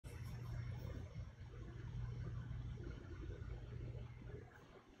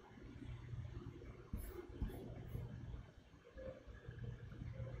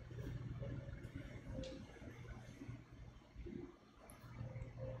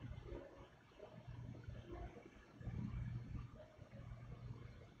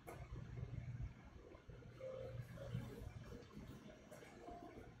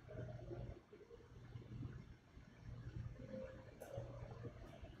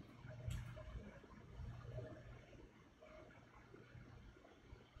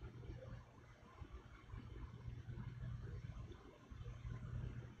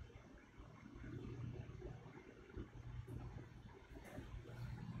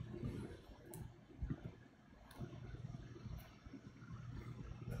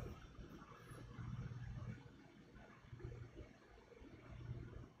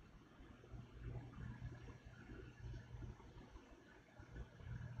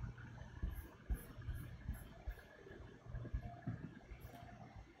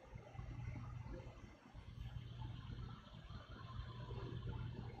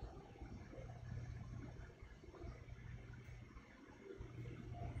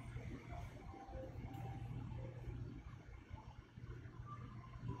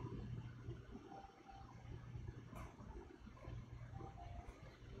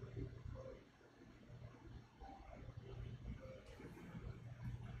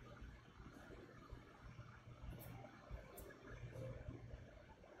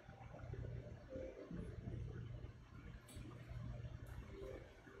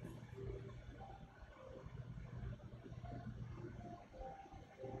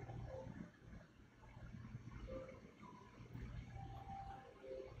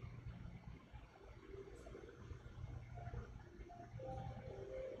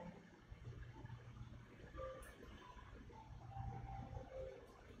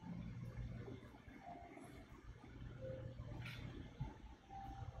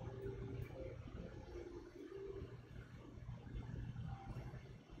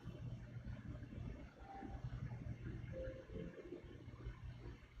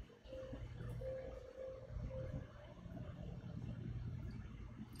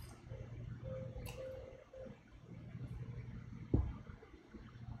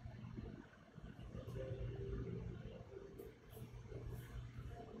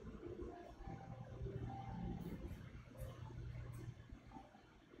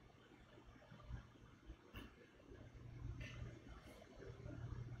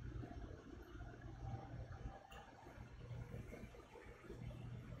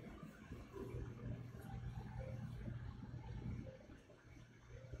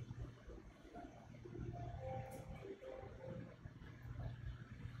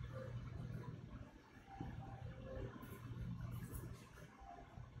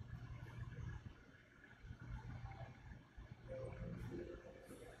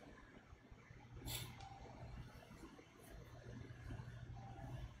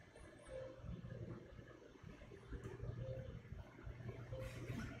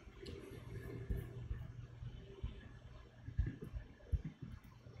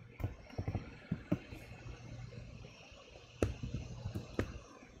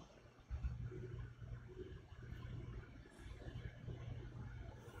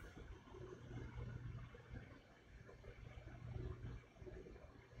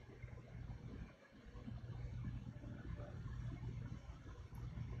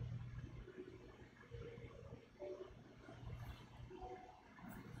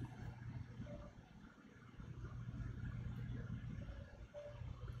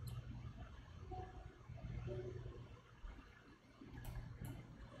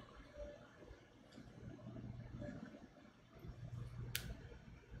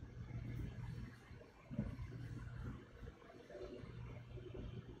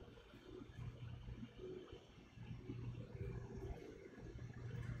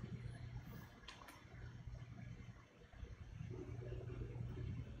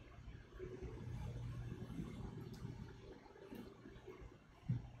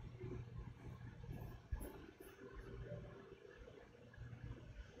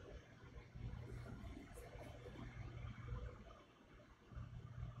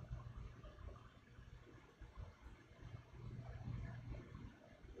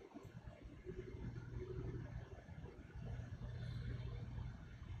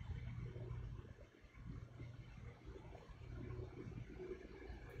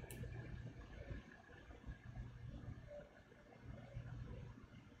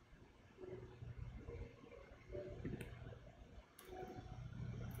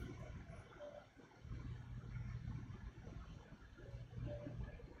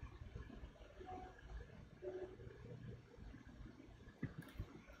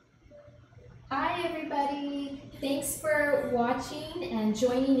Thanks for watching and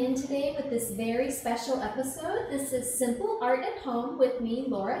joining in today with this very special episode. This is Simple Art at Home with me,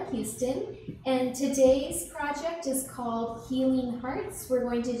 Laura Houston, and today's project is called Healing Hearts. We're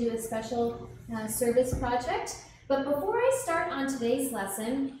going to do a special service project, but before I start on today's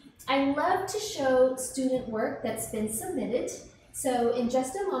lesson, I love to show student work that's been submitted. So in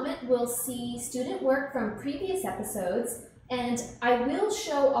just a moment, we'll see student work from previous episodes, and I will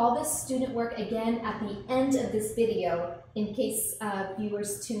show all this student work again at the end of this video in case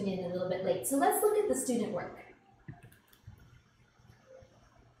viewers tune in a little bit late. So let's look at the student work.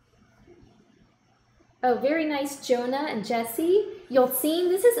 Oh, very nice, Jonah and Jesse. Yoltseen,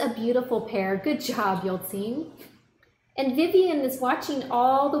 this is a beautiful pair. Good job, Yoltseen. And Vivian is watching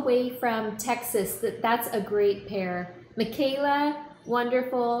all the way from Texas. That's a great pair. Michaela,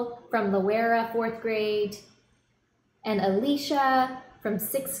 wonderful, from Loera, 4th grade. And Alicia from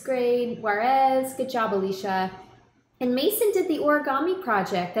 6th grade. Juarez, good job, Alicia. And Mason did the origami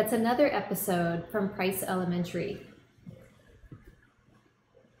project. That's another episode from Price Elementary.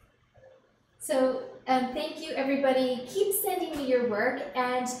 So thank you, everybody. Keep sending me your work,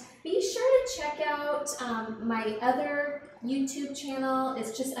 and be sure to check out my other YouTube channel.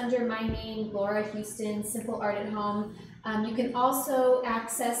 It's just under my name, Laura Houston, Simple Art at Home. You can also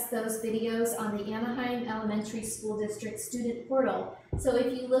access those videos on the Anaheim Elementary School District student portal. So if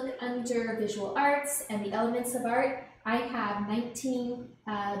you look under Visual Arts and the Elements of Art, I have 19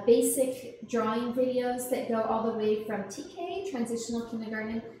 basic drawing videos that go all the way from TK, Transitional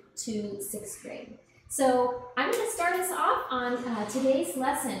Kindergarten, to 6th grade. So I'm going to start us off on today's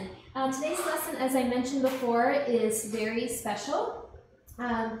lesson. Today's lesson, as I mentioned before, is very special.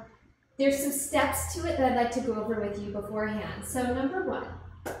 There's some steps to it that I'd like to go over with you beforehand. So number one,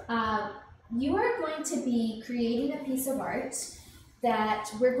 you are going to be creating a piece of art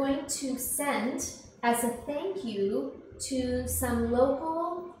that we're going to send as a thank you to some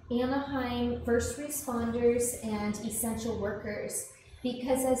local Anaheim first responders and essential workers.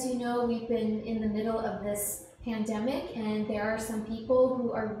 Because as you know, we've been in the middle of this pandemic, and there are some people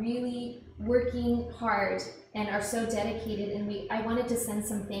who are really working hard and are so dedicated, and I wanted to send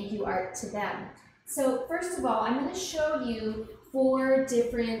some thank you art to them. So first of all, I'm going to show you 4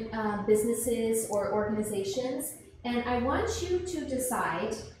 different businesses or organizations, and I want you to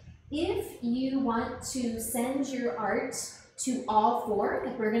decide if you want to send your art to all 4.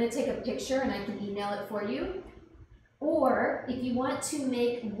 Like, we're going to take a picture and I can email it for you. Or if you want to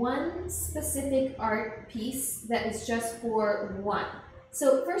make one specific art piece that is just for one.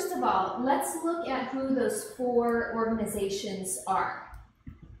 So first of all, let's look at who those 4 organizations are.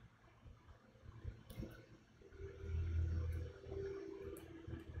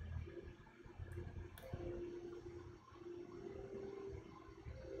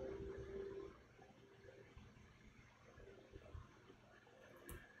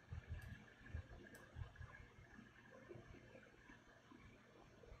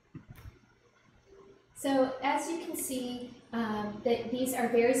 So as you can see, that these are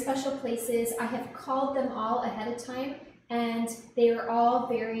very special places. I have called them all ahead of time, and they are all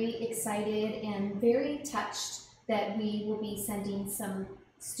very excited and very touched that we will be sending some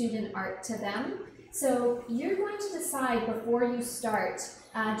student art to them. So you're going to decide before you start,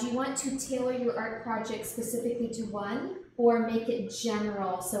 do you want to tailor your art project specifically to one, or make it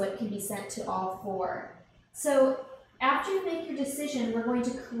general so it can be sent to all 4? So after you make your decision, we're going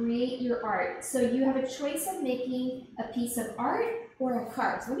to create your art. So you have a choice of making a piece of art or a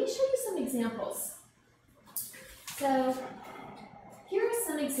card. So let me show you some examples. So here are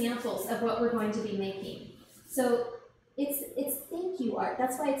some examples of what we're going to be making. So it's thank you art.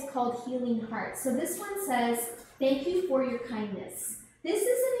 That's why it's called Healing Hearts. So this one says, thank you for your kindness. This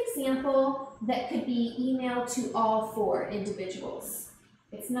is an example that could be emailed to all 4 individuals.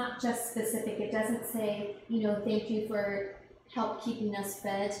 It's not just specific. It doesn't say, you know, thank you for help keeping us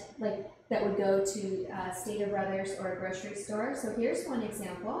fed, like that would go to Stater Brothers or a grocery store. So here's one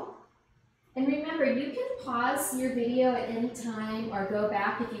example. And remember, you can pause your video at any time or go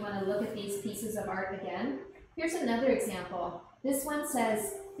back if you want to look at these pieces of art again. Here's another example. This one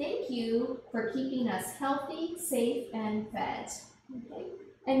says, thank you for keeping us healthy, safe, and fed.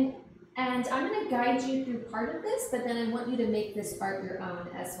 Okay? And I'm going to guide you through part of this, but then I want you to make this art your own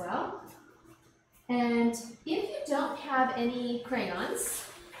as well. And if you don't have any crayons,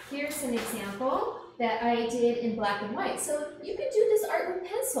 here's an example that I did in black and white. So you could do this art with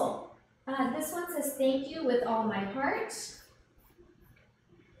pencil. This one says, thank you with all my heart.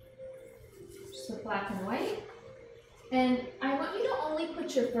 Just with black and white. And I want you to only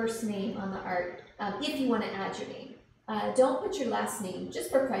put your first name on the art if you want to add your name. Don't put your last name,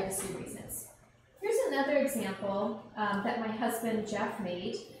 just for privacy reasons. Here's another example that my husband Jeff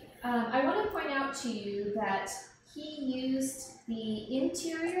made. I want to point out to you that he used the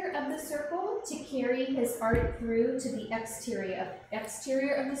interior of the circle to carry his art through to the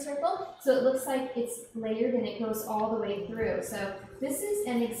exterior of the circle. So it looks like it's layered and it goes all the way through. So this is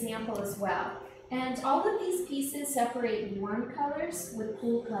an example as well. And all of these pieces separate warm colors with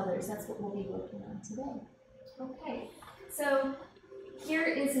cool colors. That's what we'll be working on today. Okay, so here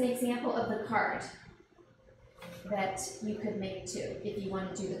is an example of the card that you could make too if you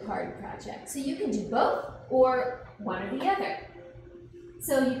want to do the card project. So you can do both or one or the other.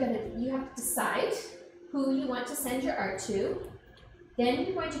 So you have to decide who you want to send your art to. Then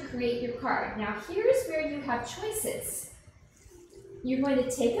you're going to create your card. Now here's where you have choices. You're going to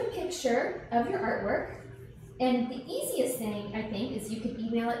take a picture of your artwork, and the easiest thing I think is you can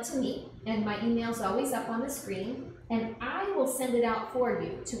email it to me, and my email is always up on the screen, and I will send it out for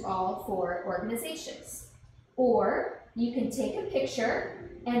you to all 4 organizations. Or you can take a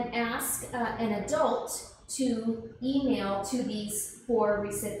picture and ask an adult to email to these 4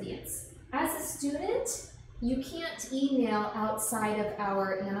 recipients. As a student, you can't email outside of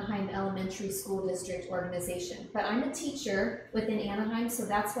our Anaheim Elementary School District organization, but I'm a teacher within Anaheim, so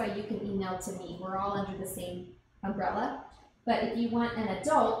that's why you can email to me. We're all under the same umbrella. But if you want an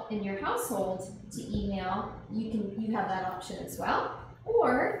adult in your household to email, you have that option as well.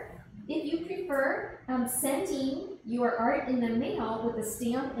 Or if you prefer sending your art in the mail with a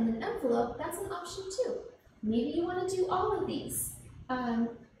stamp and an envelope, that's an option too. Maybe you want to do all of these.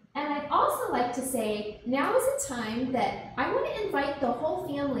 And I'd also like to say, now is a time that I want to invite the whole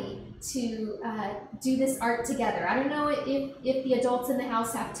family to do this art together. I don't know if the adults in the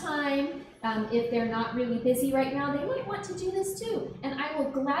house have time, if they're not really busy right now, they might want to do this too. And I will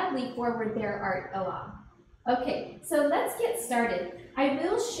gladly forward their art along. Okay, so let's get started. I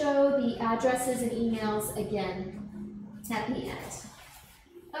will show the addresses and emails again at the end.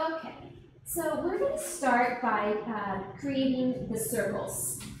 Okay, so we're going to start by creating the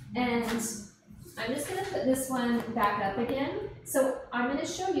circles. And I'm just going to put this one back up again. So I'm going to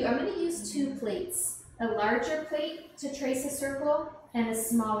show you, I'm going to use 2 plates, a larger plate to trace a circle and a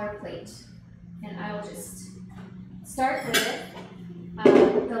smaller plate. And I'll just start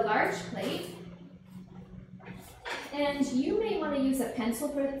with the large plate. And you may want to use a pencil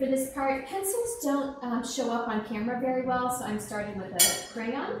for this part. Pencils don't show up on camera very well, so I'm starting with a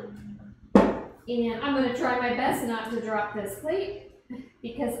crayon. And I'm going to try my best not to drop this plate,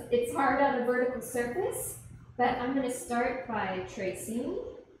 because it's hard on a vertical surface, but I'm going to start by tracing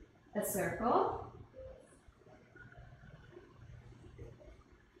a circle.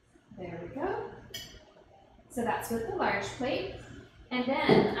 There we go. So that's with the large plate. And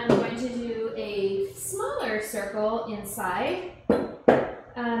then I'm going to do a smaller circle inside. You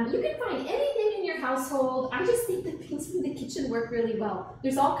can find anything in your household. I just think the things from the kitchen work really well.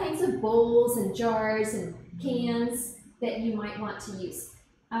 There's all kinds of bowls and jars and cans that you might want to use.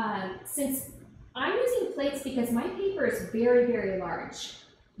 Since I'm using plates because my paper is very, very large,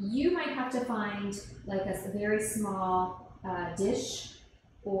 you might have to find like a very small dish,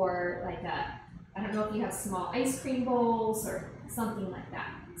 or like I don't know if you have small ice cream bowls or something like that.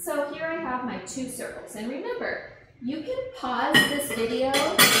 So here I have my 2 circles. And remember, you can pause this video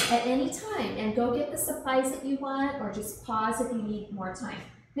at any time and go get the supplies that you want, or just pause if you need more time.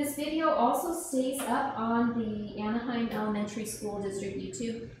 This video also stays up on the Anaheim Elementary School District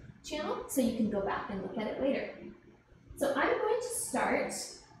YouTube channel, so you can go back and look at it later. So I'm going to start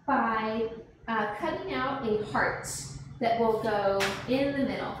by cutting out a heart that will go in the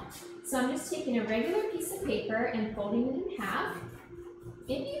middle. So I'm just taking a regular piece of paper and folding it in half.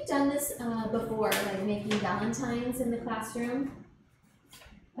 Maybe you've done this before, like making valentines in the classroom.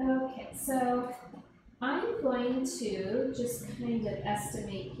 Okay, so I'm going to just kind of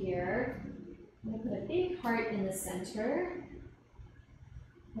estimate here. I'm going to put a big heart in the center.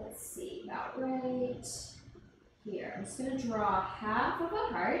 Let's see, about right here. I'm just going to draw half of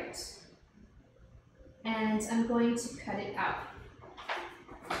a heart, and I'm going to cut it out.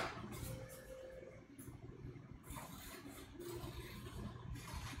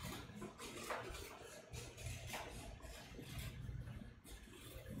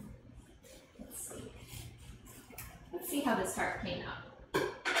 Let's see how this heart came out.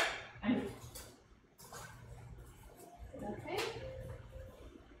 Okay.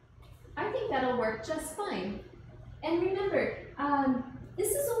 I think that'll work just fine. And remember,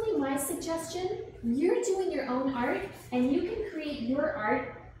 this is only my suggestion. You're doing your own art, and you can create your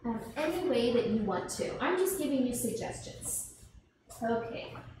art any way that you want to. I'm just giving you suggestions.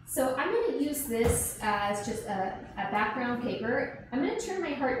 Okay, So I'm going to use this as just a background paper. I'm going to turn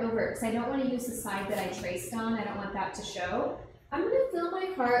my heart over because I don't want to use the side that I traced on. I don't want that to show. I'm going to fill my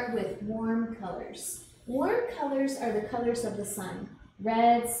heart with warm colors. Warm colors are the colors of the sun.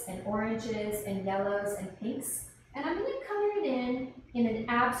 Reds and oranges and yellows and pinks. And I'm going to color it in an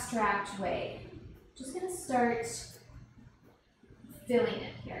abstract way. Just going to start filling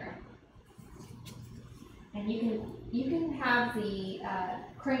it here. And you can have the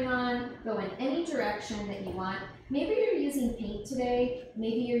crayon go in any direction that you want. Maybe you're using paint today.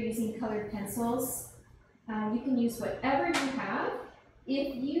 Maybe you're using colored pencils. You can use whatever you have.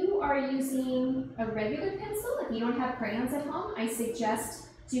 If you are using a regular pencil, if you don't have crayons at home, I suggest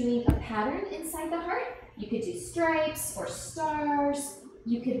doing a pattern inside the heart. You could do stripes or stars.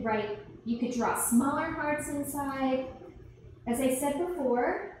 You could draw smaller hearts inside. As I said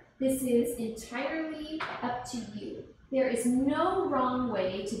before, this is entirely up to you. There is no wrong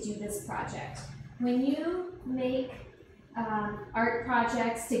way to do this project. When you make art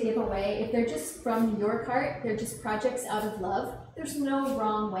projects to give away, if they're just from your heart, they're just projects out of love, there's no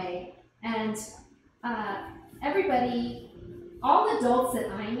wrong way. And everybody, all adults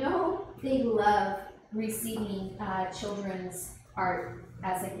that I know, they love receiving children's art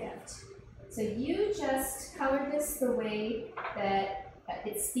as a gift. So you just color this the way that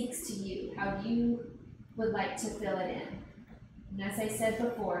it speaks to you, how you would like to fill it in. And as I said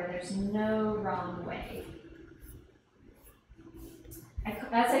before, there's no wrong way.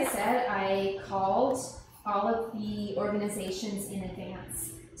 As I said, I called all of the organizations in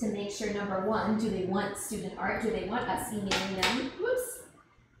advance to make sure, number one, do they want student art? Do they want us emailing them? Whoops.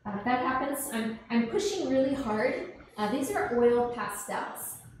 That happens. I'm pushing really hard. These are oil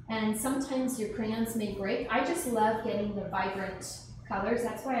pastels, and sometimes your crayons may break. I just love getting the vibrant colors.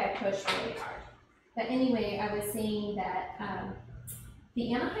 That's why I push really hard. But anyway, I was saying that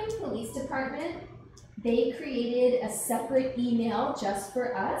the Anaheim Police Department, they created a separate email just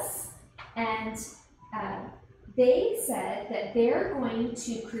for us, and they said that they're going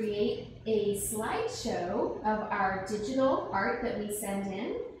to create a slideshow of our digital art that we send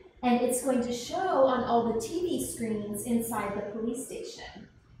in, and it's going to show on all the TV screens inside the police station,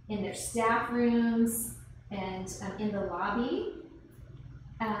 in their staff rooms and in the lobby.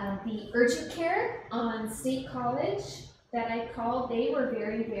 The urgent care on State College that I called, they were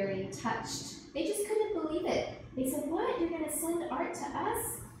very, very touched. They just couldn't believe it. They said, "What, you're going to send art to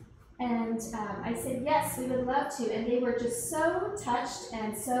us?" And I said, "Yes, we would love to." And they were just so touched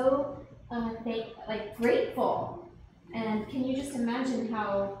and so grateful. And can you just imagine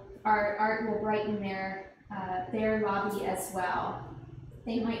how our art will brighten their lobby as well?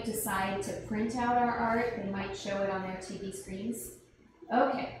 They might decide to print out our art. They might show it on their TV screens.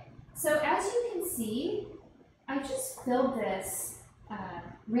 Okay, so as you can see, I just filled this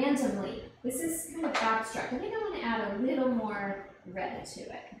randomly. This is kind of abstract. I think I want to add a little more red to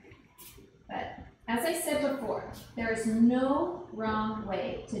it. But as I said before, there is no wrong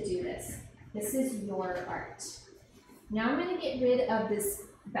way to do this. This is your art. Now I'm going to get rid of this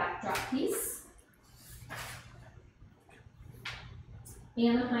backdrop piece.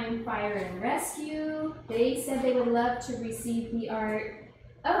 Anaheim Fire and Rescue, they said they would love to receive the art.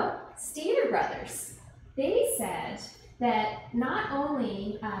 Oh, Stater Brothers. They said that not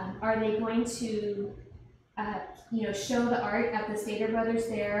only are they going to show the art at the Stater Brothers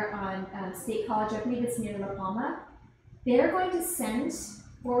there on State College, I believe it's near La Palma, they're going to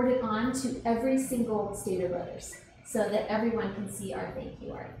forward it on to every single Stater Brothers so that everyone can see our thank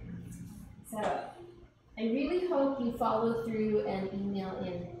you art. So I really hope you follow through and email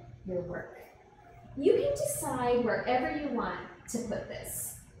in your work. You can decide wherever you want to put this.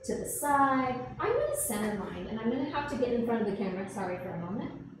 To the side. I'm going to center mine, and I'm going to have to get in front of the camera. Sorry for a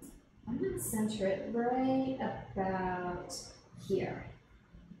moment. I'm going to center it right about here.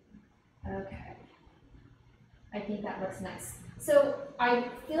 Okay. I think that looks nice. So I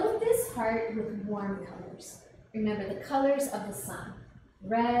filled this heart with warm colors. Remember the colors of the sun.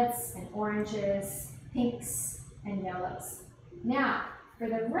 Reds and oranges, pinks and yellows. Now, for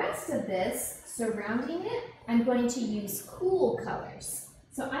the rest of this, surrounding it, I'm going to use cool colors.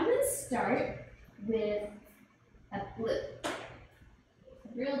 So I'm going to start with a blue, a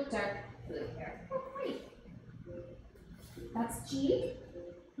real dark blue here. Oh, great. That's G.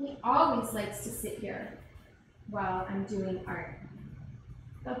 He always likes to sit here while I'm doing art.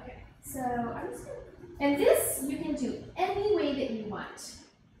 Okay, so I'm just going to, and this you can do any way that you want.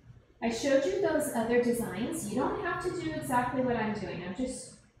 I showed you those other designs. You don't have to do exactly what I'm doing. I'm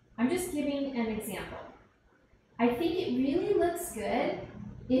just giving an example. I think it really looks good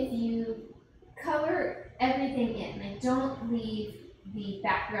if you color everything in and don't leave the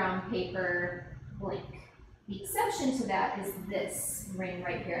background paper blank. The exception to that is this ring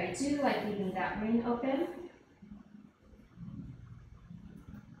right here. I do like leaving that ring open.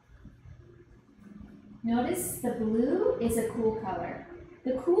 Notice the blue is a cool color.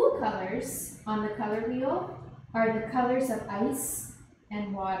 The cool colors on the color wheel are the colors of ice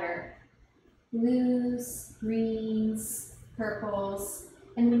and water. Blues, greens, purples.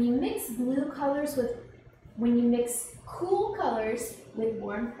 And when you mix when you mix cool colors with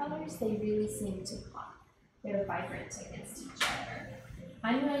warm colors, they really seem to pop. They're vibrant against each other.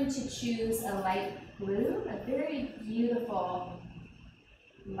 I'm going to choose a light blue, a very beautiful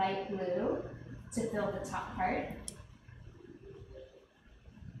light blue to fill the top part.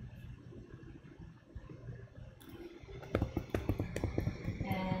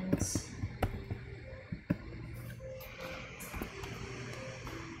 And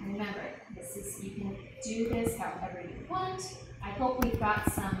remember, you can do this however you want. I hope we've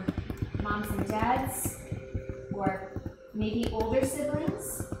got some moms and dads or maybe older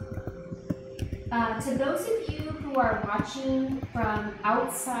siblings. To those of you who are watching from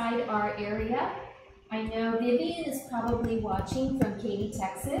outside our area, I know Vivian is probably watching from Katy,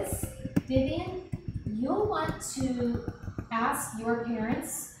 Texas. Vivian, you'll want to ask your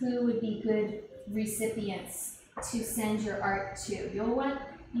parents who would be good recipients to send your art to. You'll want,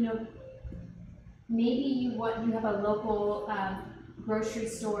 maybe you have a local grocery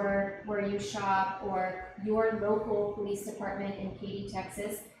store where you shop, or your local police department in Katy,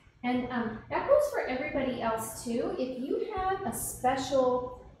 Texas. And that goes for everybody else too. If you have a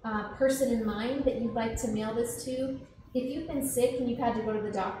special person in mind that you'd like to mail this to, if you've been sick and you've had to go to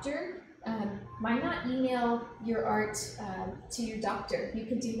the doctor, why not email your art to your doctor? You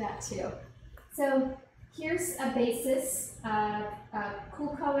can do that too. So here's a basis of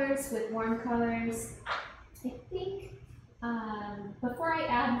cool colors with warm colors. I think before I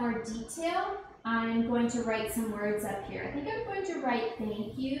add more detail, I'm going to write some words up here. I think I'm going to write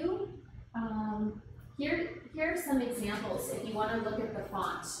thank you. Here are some examples if you want to look at the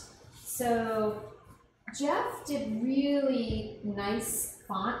font. So Jeff did really nice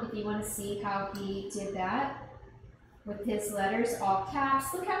font if you want to see how he did that with his letters, all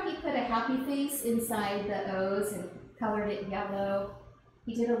caps. Look how he put a happy face inside the O's and colored it yellow.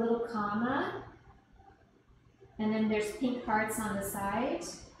 He did a little comma, and then there's pink hearts on the side.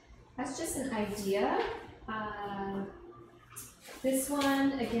 That's just an idea. This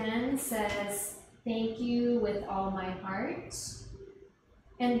one again says, thank you with all my heart.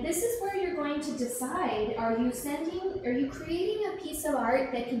 And this is where you're going to decide, are you creating a piece of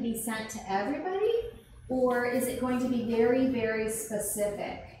art that can be sent to everybody? Or is it going to be very, very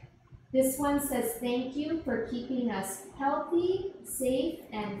specific? This one says, thank you for keeping us healthy, safe,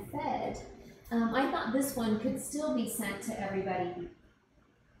 and fed. I thought this one could still be sent to everybody.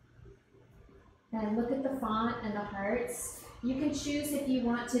 And look at the font and the hearts. You can choose if you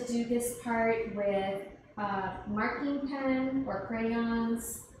want to do this part with marking pen or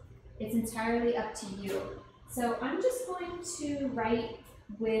crayons. It's entirely up to you. So I'm just going to write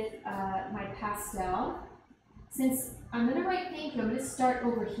with my pastel. Since I'm going to write thank you, I'm going to start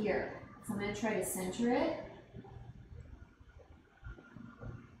over here. So I'm going to try to center it.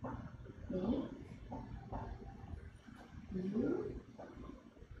 Thank you.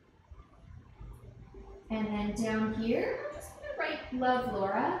 And then down here, I'm just going to write love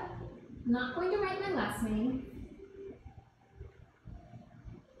Laura. I'm not going to write my last name.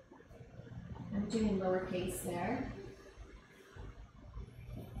 I'm doing lowercase there.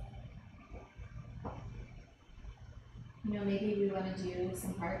 Maybe we want to do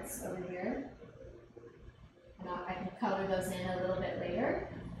some hearts over here. And I can color those in a little bit later.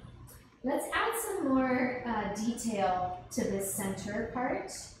 Let's add some more detail to this center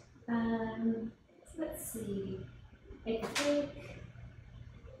part. Let's see. I think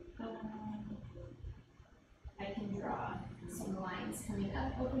I can draw some lines coming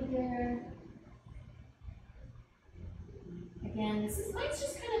up over here. Again, mine's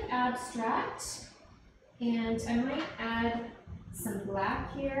just kind of abstract, and I might add some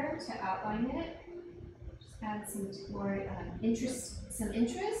black here to outline it. Just add some more interest.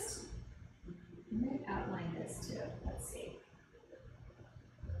 I might outline this too. Let's see.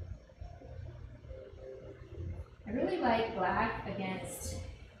 I really like black against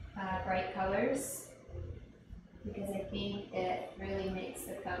bright colors because I think it really makes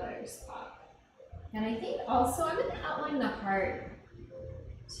the colors pop. And I think also I'm going to outline the heart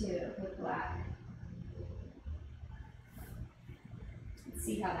too with black. Let's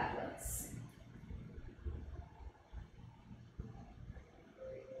see how that looks.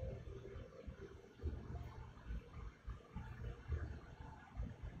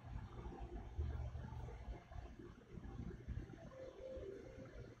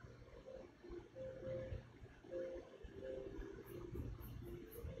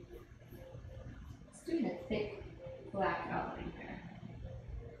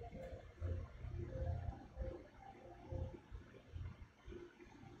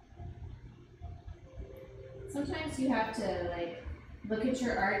 sometimes you have to like look at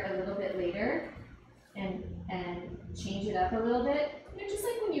your art a little bit later and change it up a little bit. You know, just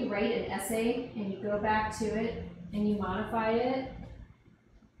like when you write an essay and you go back to it and you modify it.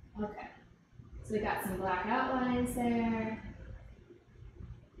 Okay, so we got some black outlines there.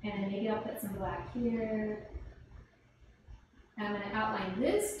 And then maybe I'll put some black here. And I'm going to outline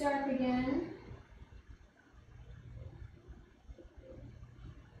this dark again.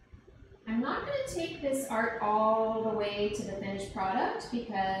 I'm not going to take this art all the way to the finished product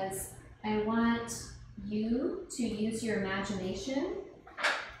because I want you to use your imagination.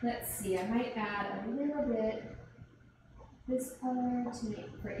 Let's see, I might add a little bit this color to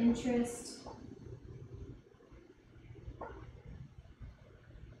make for interest.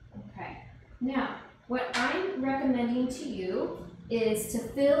 Okay, now what I'm recommending to you is to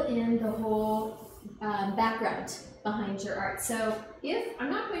fill in the whole background behind your art. So if, I'm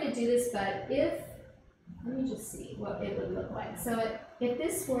not going to do this, but if, let me just see what it would look like. So if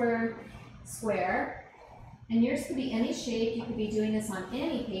this were square, and yours could be any shape, you could be doing this on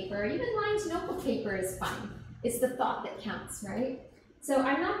any paper, even lined notebook paper is fine. It's the thought that counts, right? So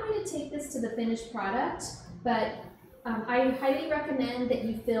I'm not going to take this to the finished product, but I highly recommend that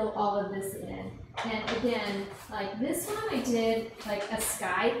you fill all of this in. And again, like this one I did like a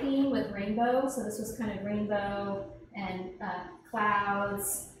sky theme with rainbow. So this was kind of rainbow and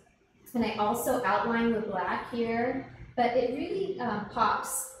clouds. And I also outlined with black here, but it really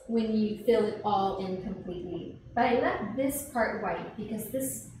pops when you fill it all in completely. But I left this part white because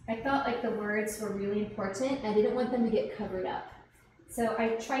this, I felt like the words were really important. I didn't want them to get covered up. So I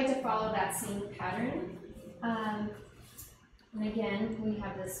tried to follow that same pattern. And again, we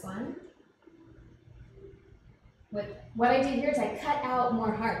have this one. What I did here is I cut out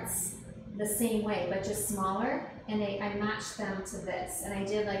more hearts the same way, but just smaller, and I matched them to this. And I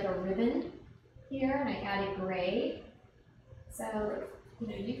did like a ribbon here, and I added gray. So, you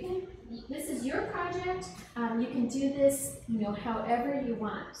know, you can, this is your project. You can do this, you know, however you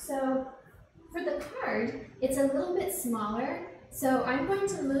want. So for the card, it's a little bit smaller. So I'm going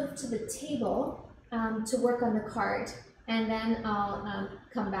to move to the table to work on the card. And then I'll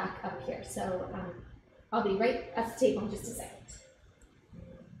come back up here. So I'll be right at the table in just a second.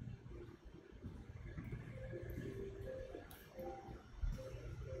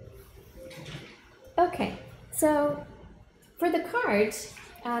 Okay, so for the card,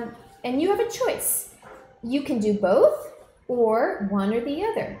 and you have a choice. You can do both or one or the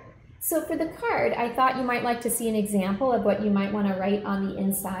other. So for the card, I thought you might like to see an example of what you might want to write on the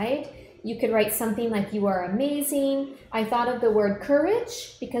inside. You could write something like, "You are amazing." I thought of the word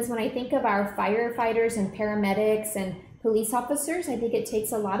courage because when I think of our firefighters and paramedics and police officers, I think it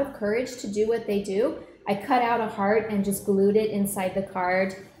takes a lot of courage to do what they do. I cut out a heart and just glued it inside the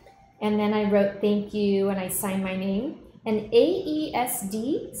card. And then I wrote "thank you" and I signed my name. And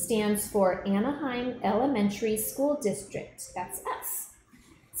AESD stands for Anaheim Elementary School District. That's us.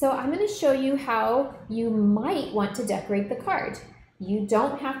 So I'm going to show you how you might want to decorate the card. You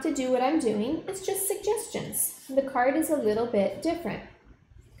don't have to do what I'm doing, it's just suggestions. The card is a little bit different.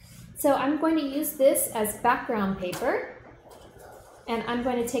 So I'm going to use this as background paper, and I'm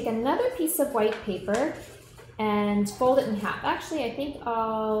going to take another piece of white paper and fold it in half. Actually, I think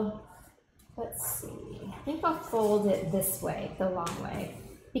I'll, let's see, I think I'll fold it this way, the long way,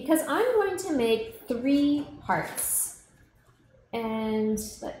 because I'm going to make 3 hearts. And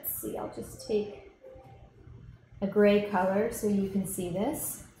let's see, I'll just take a gray color so you can see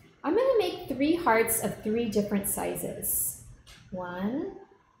this. I'm going to make 3 hearts of 3 different sizes. 1,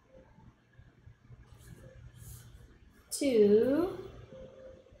 2,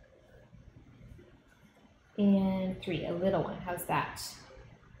 and 3, a little one. How's that?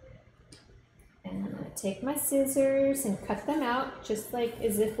 And I'm going to take my scissors and cut them out just like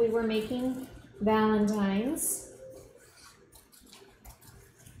as if we were making Valentines.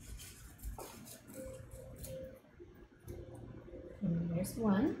 And there's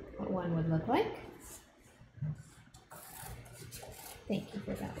one, what one would look like. Thank you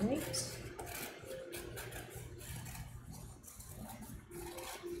for that weight.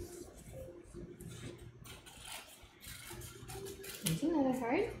 Here's another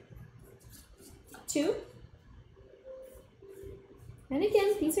heart. 2. And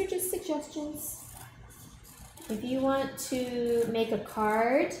again, these are just suggestions. If you want to make a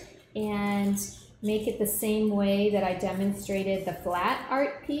card and make it the same way that I demonstrated the flat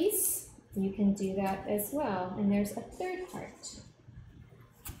art piece, you can do that as well. And there's a 3rd heart.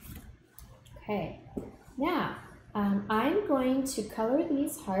 Okay, now I'm going to color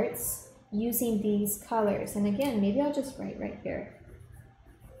these hearts using these colors. And again, maybe I'll just write right here.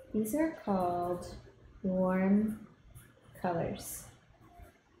 These are called warm colors.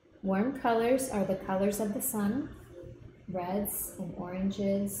 Warm colors are the colors of the sun, reds and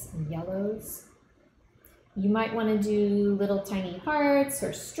oranges and yellows. You might want to do little tiny hearts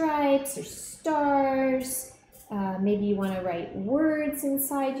or stripes or stars. Maybe you want to write words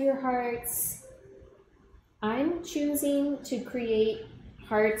inside your hearts. I'm choosing to create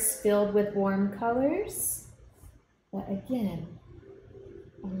hearts filled with warm colors. But again,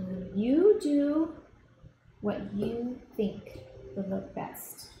 you do what you think would look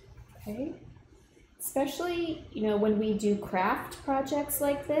best, okay? Especially, when we do craft projects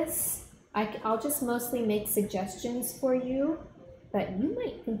like this, I'll just mostly make suggestions for you, but you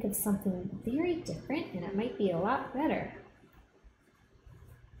might think of something very different and it might be a lot better.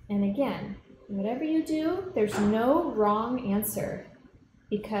 And again, whatever you do, there's no wrong answer,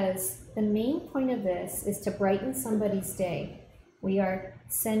 because the main point of this is to brighten somebody's day. We are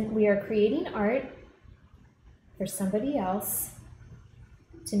creating art for somebody else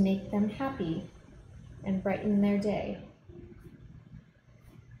to make them happy and brighten their day.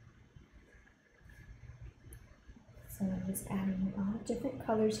 So I'm just adding all different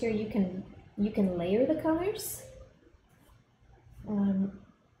colors here. You can layer the colors.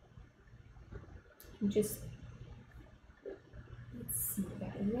 Let's see, we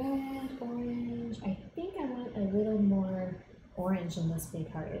got red, orange. I think I want a little more orange in this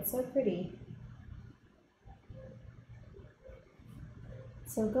big heart. It's so pretty.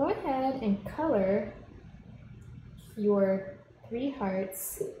 So go ahead and color your 3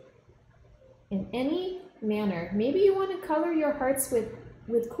 hearts in any manner. Maybe you want to color your hearts with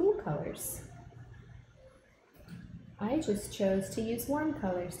cool colors. I just chose to use warm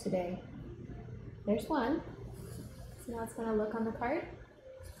colors today. There's one. So now it's going to look on the card.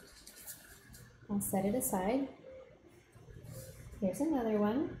 I'll set it aside. Here's another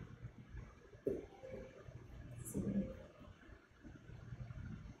one. Let's see.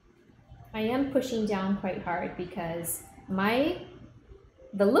 I am pushing down quite hard because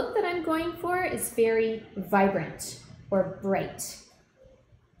the look that I'm going for is very vibrant or bright.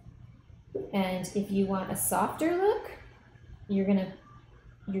 And if you want a softer look, you're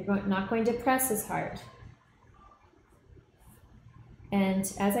not going to press as hard.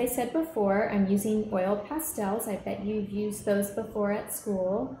 And as I said before, I'm using oil pastels. I bet you've used those before at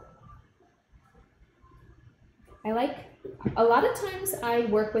school. A lot of times I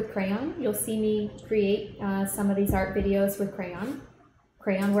work with crayon. You'll see me create some of these art videos with crayon.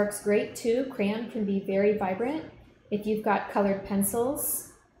 Crayon works great too. Crayon can be very vibrant. If you've got colored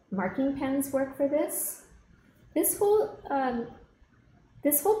pencils, marking pens work for this. This whole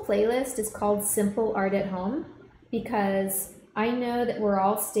playlist is called Simple Art at Home because I know that we're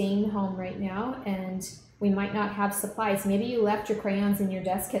all staying home right now and we might not have supplies. Maybe you left your crayons in your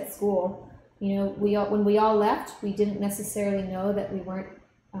desk at school. When we all left, we didn't necessarily know that we weren't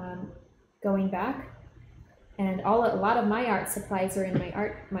going back. And a lot of my art supplies are in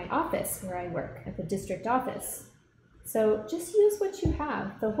my office where I work, at the district office. So just use what you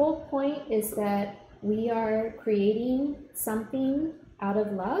have. The whole point is that we are creating something out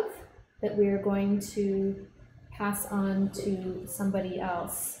of love that we are going to pass on to somebody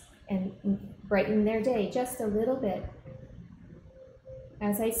else and brighten their day just a little bit.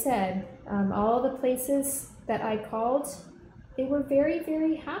 As I said, all the places that I called, they were very,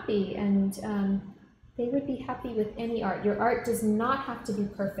 very happy, and they would be happy with any art. Your art does not have to be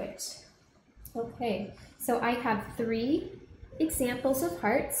perfect. Okay, so I have 3 examples of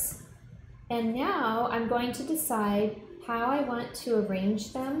hearts, and now I'm going to decide how I want to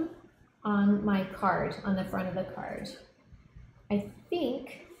arrange them on my card, on the front of the card. I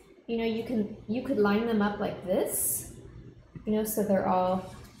think, you could line them up like this. So they're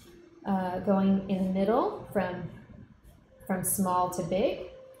all going in the middle from small to big.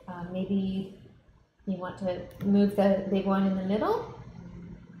 Maybe you want to move the big one in the middle.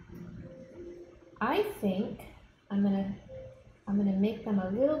 I think I'm gonna make them a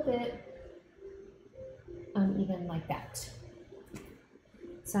little bit uneven like that.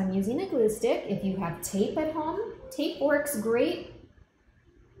 So I'm using a glue stick. If you have tape at home, tape works great.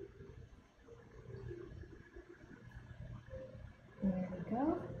 There we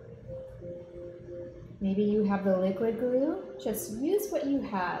go. Maybe you have the liquid glue. Just use what you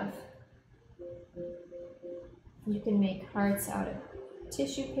have. You can make hearts out of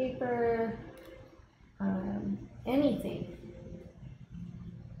tissue paper, anything.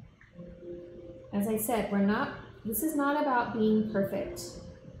 As I said, this is not about being perfect.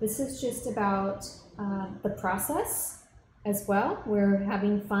 This is just about the process as well. We're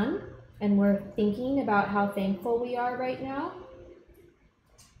having fun and we're thinking about how thankful we are right now.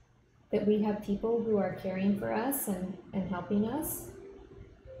 that we have people who are caring for us and helping us.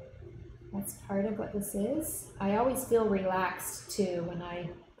 That's part of what this is. I always feel relaxed too when I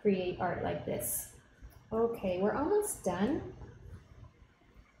create art like this. Okay, we're almost done.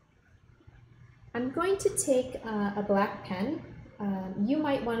 I'm going to take a black pen. You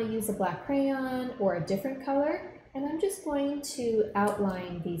might want to use a black crayon or a different color, and I'm just going to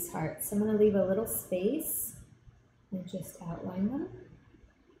outline these hearts. I'm going to leave a little space and just outline them.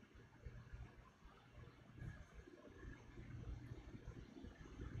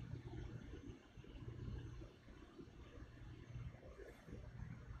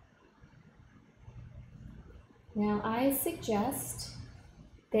 Now I suggest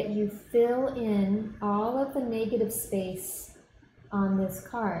that you fill in all of the negative space on this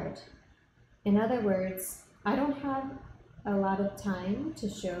card. In other words, I don't have a lot of time to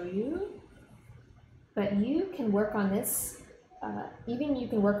show you, but you can work on this. Even you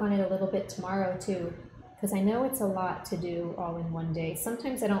can work on it a little bit tomorrow too, because I know it's a lot to do all in one day.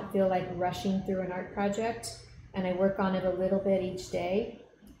 Sometimes I don't feel like rushing through an art project, and I work on it a little bit each day.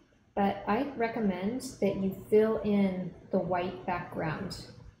 But I recommend that you fill in the white background.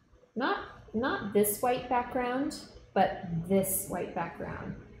 Not this white background, but this white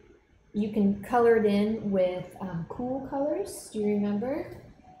background. You can color it in with cool colors. Do you remember?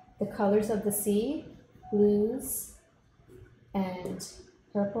 The colors of the sea, blues and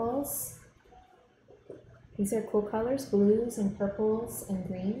purples. These are cool colors, blues and purples and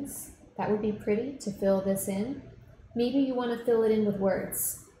greens. That would be pretty to fill this in. Maybe you want to fill it in with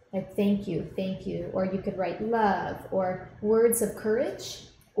words. Like thank you, or you could write love, or words of courage,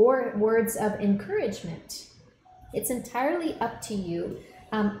 or words of encouragement. It's entirely up to you.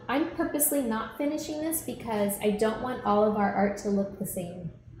 I'm purposely not finishing this because I don't want all of our art to look the same.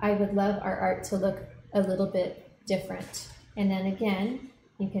 I would love our art to look a little bit different. And then again,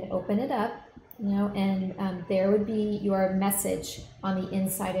 you can open it up, and there would be your message on the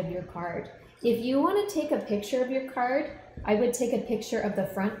inside of your card. If you want to take a picture of your card, I would take a picture of the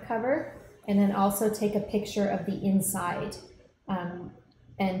front cover and then also take a picture of the inside,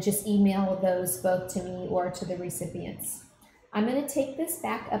 and just email those both to me or to the recipients. I'm going to take this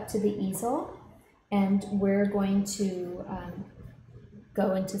back up to the easel, and we're going to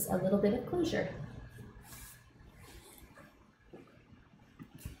go into a little bit of closure.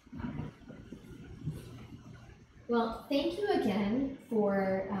 Well, thank you again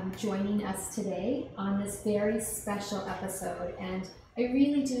for joining us today on this very special episode, and I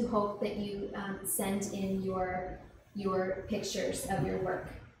really do hope that you send in your pictures of your work.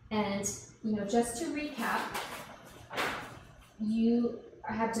 And just to recap, you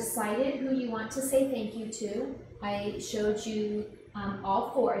have decided who you want to say thank you to. I showed you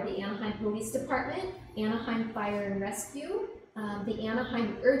all four: the Anaheim Police Department, Anaheim Fire and Rescue, the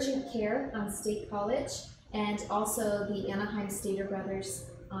Anaheim Urgent Care on State College, and also the Anaheim Stater Brothers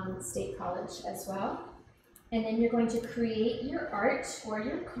on State College as well. And then you're going to create your art or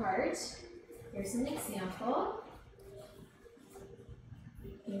your card. Here's an example.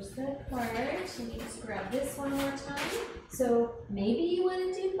 Here's the card. Let me just grab this one more time. So maybe you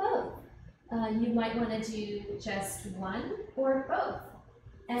want to do both. You might want to do just one or both.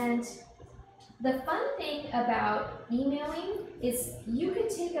 And the fun thing about emailing is you could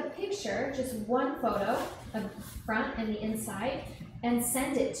take a picture, just one photo of front and the inside, and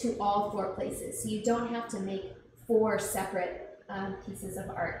send it to all four places. So you don't have to make 4 separate pieces of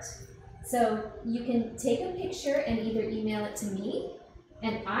art. So you can take a picture and either email it to me,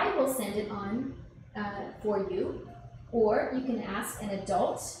 and I will send it on for you, or you can ask an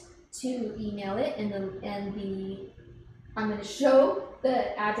adult to email it, and I'm going to show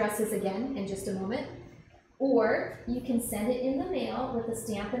the addresses again in just a moment, or you can send it in the mail with a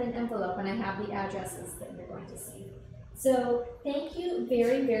stamp and an envelope, and I have the addresses that you're going to see. So thank you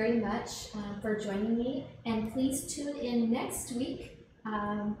very, very much for joining me, and please tune in next week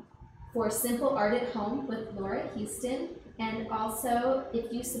for Simple Art at Home with Laura Houston. And also,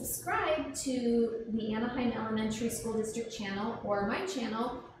 if you subscribe to the Anaheim Elementary School District channel or my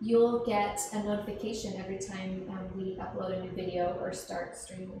channel, you'll get a notification every time we upload a new video or start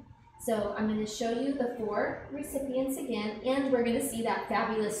streaming. So I'm going to show you the 4 recipients again, and we're going to see that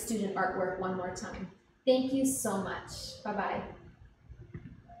fabulous student artwork one more time. Thank you so much. Bye-bye.